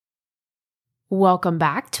Welcome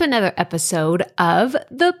back to another episode of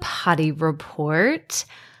the Potty Report.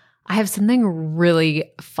 I have something really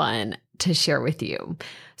fun to share with you.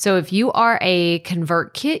 So if you are a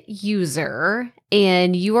ConvertKit user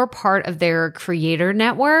and you are part of their creator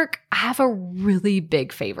network, I have a really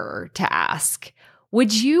big favor to ask.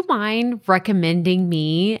 Would you mind recommending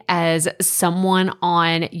me as someone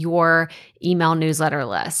on your email newsletter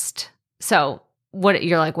list? So what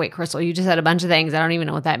you're like, wait, Crystal, you just said a bunch of things. I don't even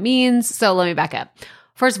know what that means. So let me back up.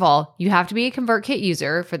 First of all, you have to be a ConvertKit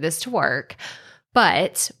user for this to work.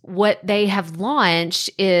 But what they have launched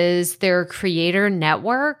is their creator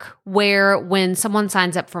network, where when someone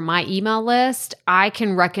signs up for my email list, I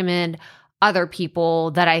can recommend other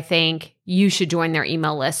people that I think you should join their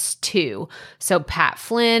email list too. So Pat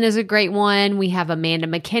Flynn is a great one. We have Amanda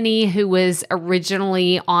McKinney, who was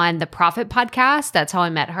originally on the Profit podcast. That's how I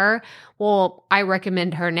met her. Well, I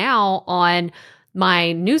recommend her now on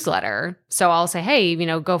my newsletter. So I'll say, hey,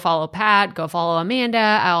 go follow Pat, go follow Amanda.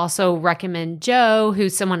 I also recommend Joe,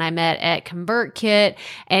 who's someone I met at ConvertKit,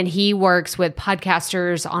 and he works with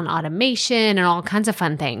podcasters on automation and all kinds of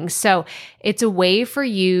fun things. So it's a way for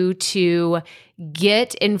you to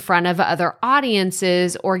get in front of other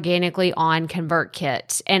audiences organically on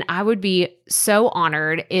ConvertKit. And I would be so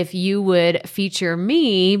honored if you would feature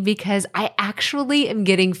me, because I actually am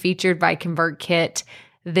getting featured by ConvertKit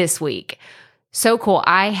this week. So cool.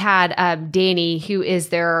 I had Danny, who is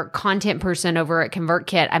their content person over at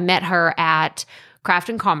ConvertKit. I met her at Craft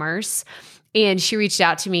and Commerce, and she reached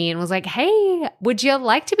out to me and was like, hey, would you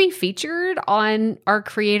like to be featured on our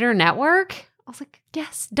creator network? I was like,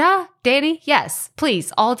 yes, duh, Danny, yes,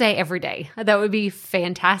 please, all day, every day. That would be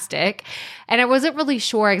fantastic. And I wasn't really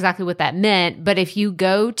sure exactly what that meant, but if you're a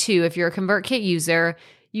ConvertKit user,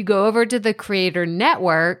 you go over to the creator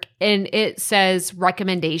network and it says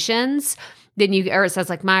recommendations. Or it says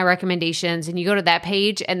like my recommendations, and you go to that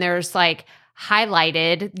page and there's like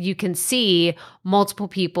highlighted, you can see multiple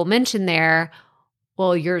people mentioned there.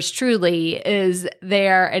 Well, yours truly is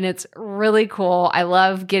there, and it's really cool. I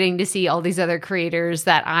love getting to see all these other creators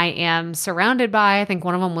that I am surrounded by. I think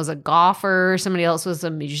one of them was a golfer. Somebody else was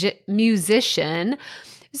a musician.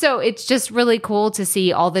 So it's just really cool to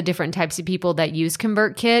see all the different types of people that use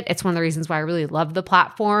ConvertKit. It's one of the reasons why I really love the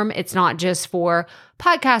platform. It's not just for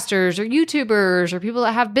podcasters or YouTubers or people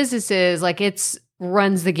that have businesses. Like, it's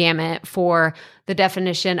runs the gamut for the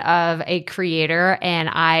definition of a creator. And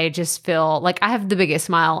I just feel like I have the biggest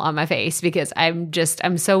smile on my face because I'm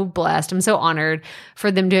so blessed. I'm so honored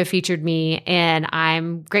for them to have featured me, and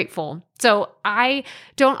I'm grateful. So I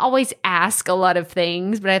don't always ask a lot of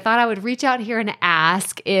things, but I thought I would reach out here and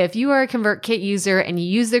ask, if you are a ConvertKit user and you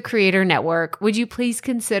use the creator network, would you please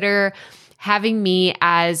consider having me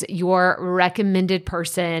as your recommended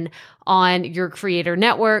person on your creator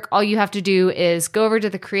network? All you have to do is go over to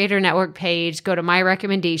the creator network page, go to my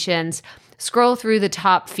recommendations, scroll through the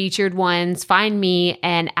top featured ones, find me,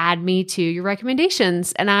 and add me to your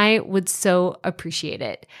recommendations. And I would so appreciate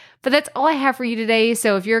it. But that's all I have for you today.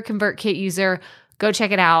 So if you're a ConvertKit user, go check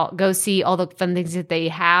it out. Go see all the fun things that they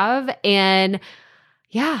have. And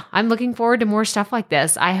yeah, I'm looking forward to more stuff like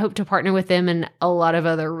this. I hope to partner with them in a lot of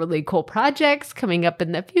other really cool projects coming up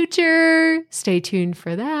in the future. Stay tuned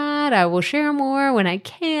for that. I will share more when I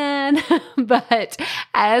can. But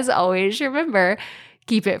as always, remember,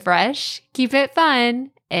 keep it fresh, keep it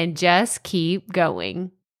fun, and just keep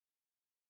going.